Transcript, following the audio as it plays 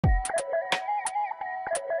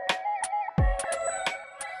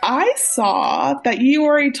I saw that you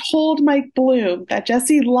already told Mike Bloom that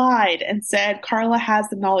Jesse lied and said Carla has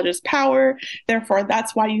the knowledge is power. Therefore,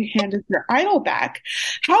 that's why you handed your idol back.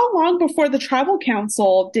 How long before the tribal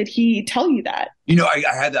council did he tell you that? I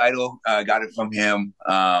had the idol, got it from him.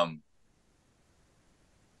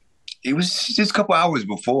 It was just a couple hours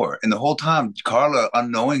before. And the whole time, Carla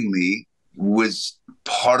unknowingly was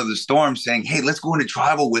part of the storm saying, hey, let's go into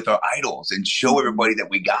tribal with our idols and show everybody that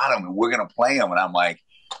we got them and we're going to play them. And I'm like,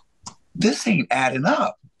 this ain't adding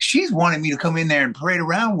up. She's wanting me to come in there and parade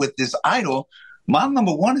around with this idol. Mom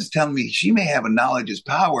number one is telling me she may have a knowledge is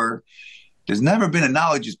power. There's never been a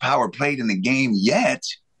knowledge is power played in the game yet.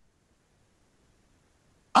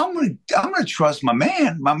 I'm gonna trust my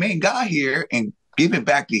main guy here, and give it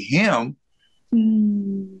back to him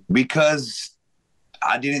Mm. because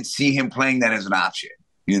I didn't see him playing that as an option.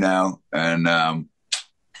 And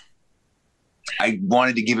I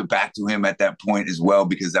wanted to give it back to him at that point as well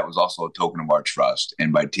because that was also a token of our trust.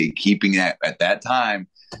 And by keeping that at that time,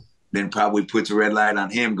 then probably puts a red light on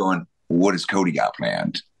him going, what has Cody got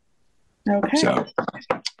planned? Okay. So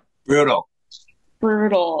brutal.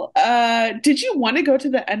 Brutal. Did you want to go to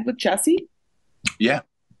the end with Jesse? Yeah.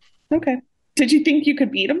 Okay. Did you think you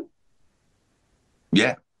could beat him?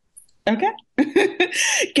 Yeah. Okay.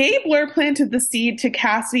 Gabler planted the seed to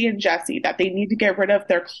Cassidy and Jesse that they need to get rid of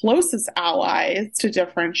their closest allies to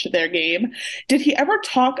differentiate their game. Did he ever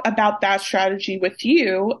talk about that strategy with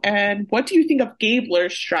you? And what do you think of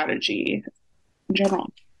Gabler's strategy in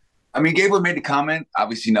general? I mean, Gabler made the comment.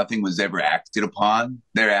 Obviously, nothing was ever acted upon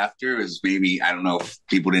thereafter. It was maybe, I don't know if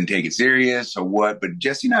people didn't take it serious or what, but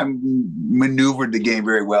Jesse and I maneuvered the game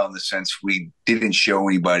very well in the sense we didn't show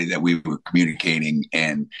anybody that we were communicating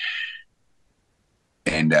and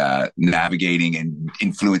navigating and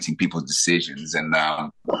influencing people's decisions. And,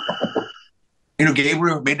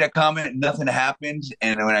 Gabler made that comment. Nothing happened.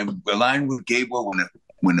 And when I aligned with Gabler,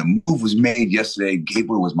 when the move was made yesterday,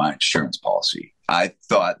 Gabler was my insurance policy. I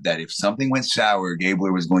thought that if something went sour,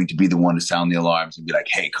 Gabler was going to be the one to sound the alarms and be like,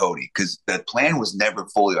 hey, Cody, because the plan was never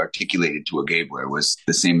fully articulated to a Gabler. It was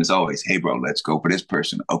the same as always. Hey, bro, let's go for this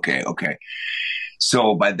person. Okay.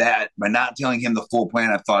 So by not telling him the full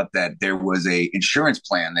plan, I thought that there was a insurance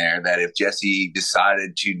plan there that if Jesse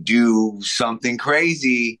decided to do something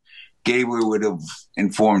crazy, Gabler would have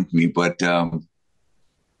informed me. But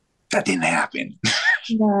that didn't happen.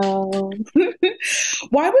 No.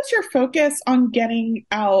 Why was your focus on getting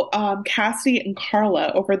out Cassidy and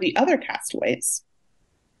Carla over the other castaways?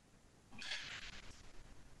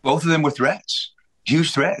 Both of them were threats,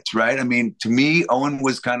 huge threats, right? I mean, to me, Owen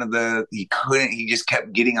was kind of he just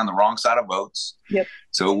kept getting on the wrong side of boats. Yep.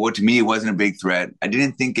 So to me, it wasn't a big threat. I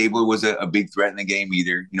didn't think Gabler was a big threat in the game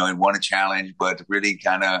either. He won a challenge, but really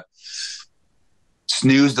kind of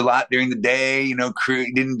snoozed a lot during the day,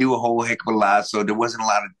 didn't do a whole heck of a lot. So there wasn't a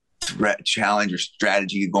lot of threat, challenge or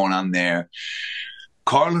strategy going on there.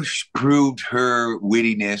 Carla proved her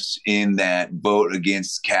wittiness in that vote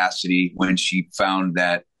against Cassidy when she found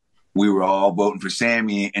that we were all voting for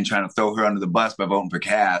Sammy and trying to throw her under the bus by voting for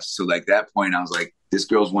Cass. So like that point, I was like, this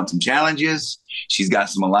girl's won some challenges. She's got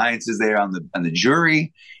some alliances there on the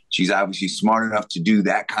jury. She's obviously smart enough to do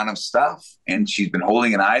that kind of stuff. And she's been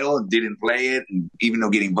holding an idol, didn't play it, and even though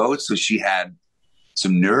getting votes. So she had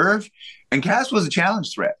some nerve. And Cass was a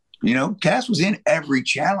challenge threat. Cass was in every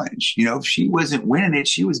challenge. If she wasn't winning it,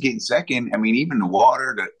 she was getting second. I mean, even the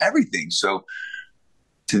water, everything. So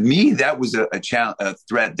to me, that was a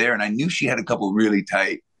threat there. And I knew she had a couple of really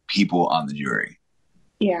tight people on the jury.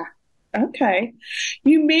 Yeah. Okay.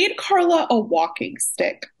 You made Carla a walking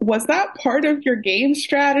stick. Was that part of your game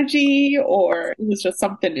strategy or it was just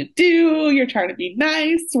something to do? You're trying to be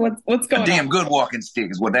nice? What's A going on? damn good walking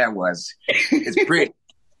stick is what that was. It's pretty.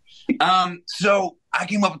 So I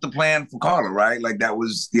came up with the plan for Carla, right? Like that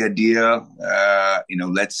was the idea.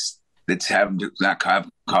 Let's have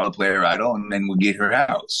Carla play her idol and then we'll get her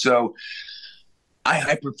out. So I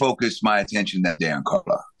hyper focused my attention that day on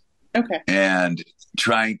Carla. Okay. And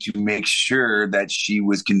trying to make sure that she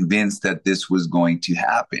was convinced that this was going to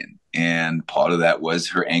happen. And part of that was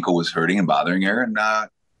her ankle was hurting and bothering her, and thought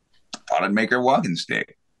I'd make her a walking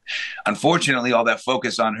stick. Unfortunately, all that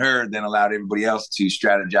focus on her then allowed everybody else to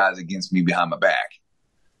strategize against me behind my back.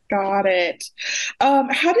 Got it.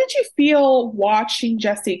 How did you feel watching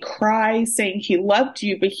Jesse cry, saying he loved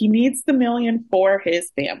you, but he needs the million for his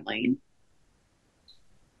family?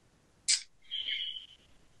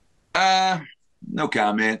 No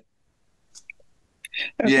comment.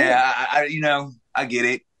 Okay. Yeah, I get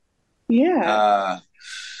it. Yeah.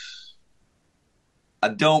 Uh, I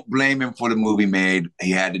don't blame him for the move he made.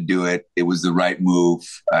 He had to do it. It was the right move.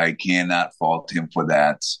 I cannot fault him for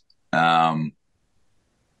that. Um,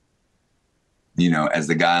 as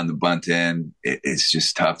the guy on the bunt end, it's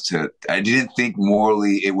just tough to. I didn't think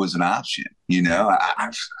morally it was an option.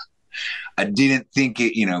 I didn't think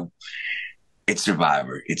it. It's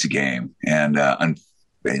Survivor. It's a game, and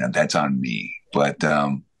that's on me. But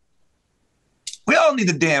we all need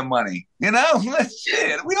the damn money.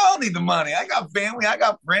 Shit, we all need the money. I got family. I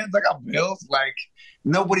got friends. I got bills. Like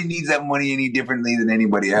nobody needs that money any differently than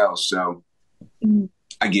anybody else. So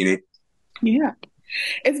I get it. Yeah.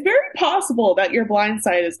 It's very possible that your blind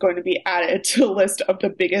side is going to be added to a list of the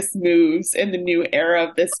biggest moves in the new era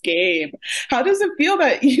of this game. How does it feel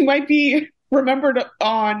that you might be remembered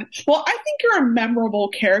on? Well, I think you're a memorable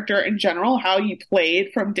character in general, how you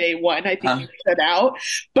played from day one. I think Huh? you stood out.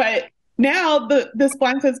 But now this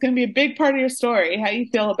blind side is going to be a big part of your story. How do you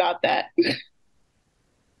feel about that?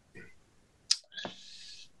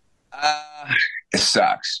 Uh, it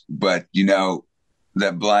sucks, but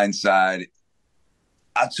that blind side.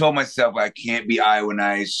 I told myself I can't be Iowa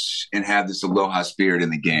nice and have this aloha spirit in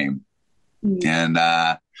the game. Mm. And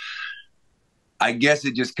I guess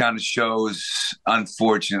it just kind of shows,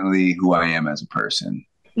 unfortunately, who I am as a person,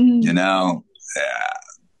 you Mm. know?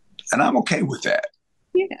 And I'm okay with that.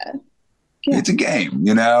 Yeah. Yeah. It's a game,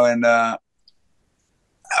 and I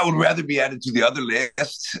would rather be added to the other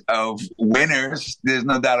list of winners. There's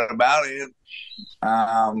no doubt about it.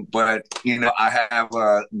 But, I have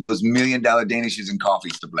those $1 million Danishes and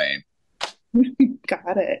coffees to blame.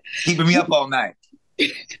 Got it. Keeping me up all night.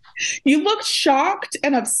 You looked shocked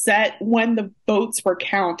and upset when the votes were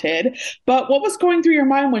counted, but what was going through your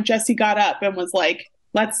mind when Jesse got up and was like,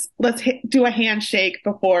 do a handshake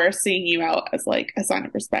before seeing you out as like a sign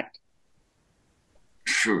of respect?"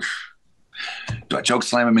 Do I choke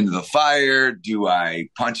slam him into the fire? Do I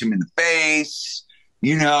punch him in the face?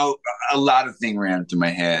 A lot of things ran through my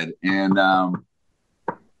head, and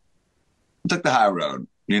took the high road.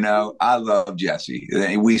 I love Jesse.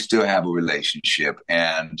 We still have a relationship,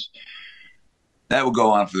 and that will go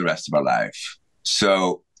on for the rest of our life.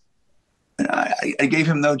 So I gave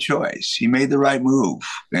him no choice. He made the right move,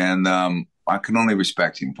 and I can only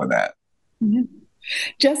respect him for that. Yeah.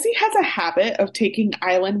 Jesse has a habit of taking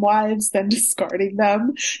island wives, then discarding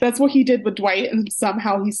them. That's what he did with Dwight, and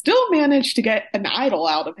somehow he still managed to get an idol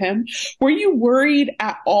out of him. Were you worried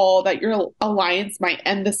at all that your alliance might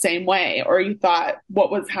end the same way, or you thought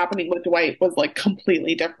what was happening with Dwight was like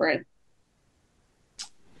completely different?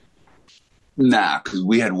 Nah, because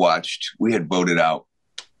we had voted out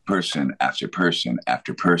person after person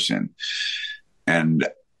after person, and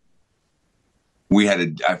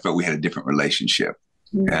I felt we had a different relationship.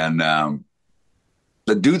 Mm. And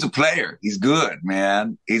the dude's a player. He's good,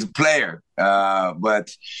 man. He's a player.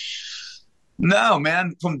 But no,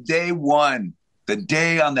 man, from day one, the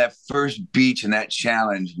day on that first beach and that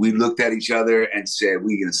challenge, we looked at each other and said,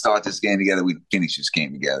 we're going to start this game together. We can finish this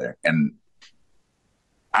game together. And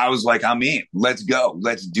I was like, I'm in. Let's go.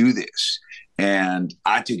 Let's do this. And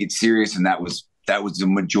I took it serious. And that was the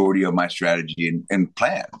majority of my strategy and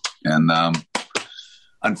plan. And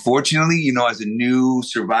unfortunately, as a new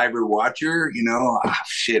Survivor watcher,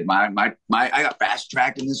 shit, my I got fast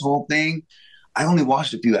tracked in this whole thing. I only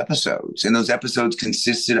watched a few episodes, and those episodes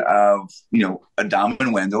consisted of, Adam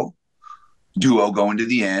and Wendell duo going to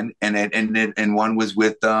the end, and one was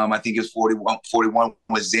with I think it was 41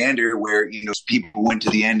 was Xander, where people went to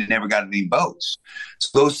the end and never got any votes.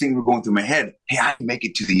 So those things were going through my head. Hey, I can make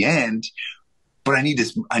it to the end, but I need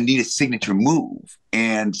a signature move,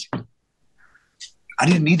 and I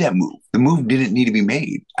didn't need that move. The move didn't need to be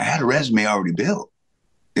made. I had a resume already built.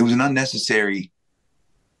 It was an unnecessary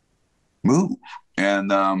move.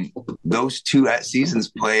 And those two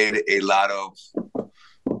seasons played a lot of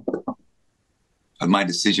my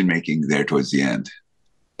decision making there towards the end.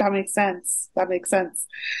 That makes sense. That makes sense.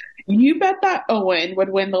 You bet that Owen would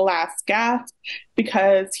win the last gasp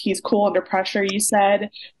because he's cool under pressure, you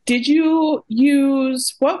said. Did you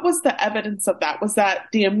use, what was the evidence of that? Was that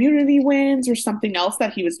the immunity wins or something else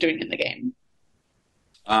that he was doing in the game?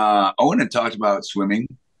 Owen had talked about swimming,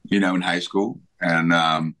 in high school.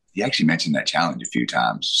 And he actually mentioned that challenge a few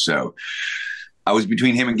times. So I was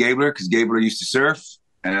between him and Gabler because Gabler used to surf.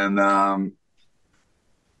 And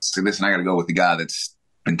so listen, I got to go with the guy that's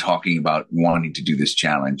been talking about wanting to do this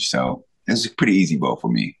challenge. So it's a pretty easy vote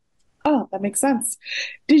for me. Oh, that makes sense.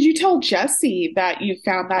 Did you tell Jesse that you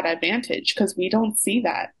found that advantage? Because we don't see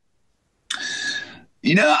that.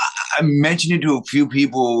 I mentioned it to a few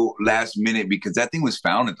people last minute because that thing was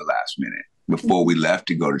found at the last minute before we left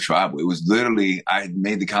to go to tribal. It was literally, I had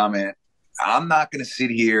made the comment I'm not going to sit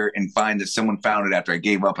here and find that someone found it after I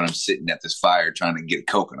gave up and I'm sitting at this fire trying to get a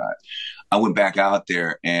coconut. I went back out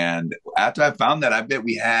there, and after I found that, I bet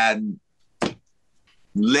we had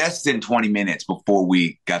less than 20 minutes before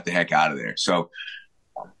we got the heck out of there. So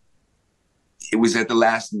it was at the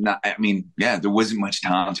last, I mean, yeah, there wasn't much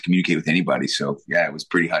time to communicate with anybody. So yeah, it was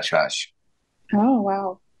pretty hush hush. Oh,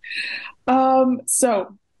 wow.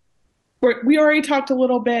 So we already talked a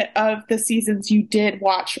little bit of the seasons you did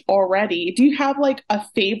watch already. Do you have like a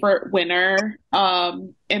favorite winner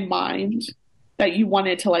in mind that you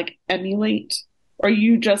wanted to like emulate, or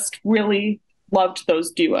you just really loved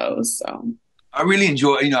those duos? So, I really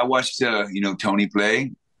enjoy, I watched, Tony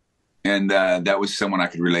play, and that was someone I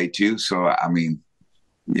could relate to. So, I mean,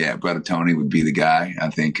 yeah, brother Tony would be the guy. I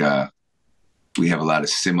think we have a lot of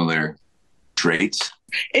similar traits.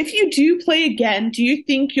 if you do play again, do you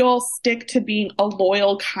think you'll stick to being a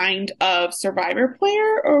loyal kind of Survivor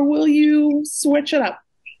player, or will you switch it up?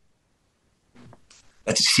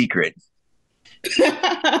 That's a secret.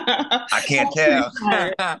 I can't That's pretty tell.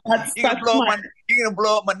 smart. That's You're gonna blow up smart. my you're gonna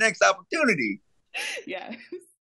blow up my next opportunity. Yeah.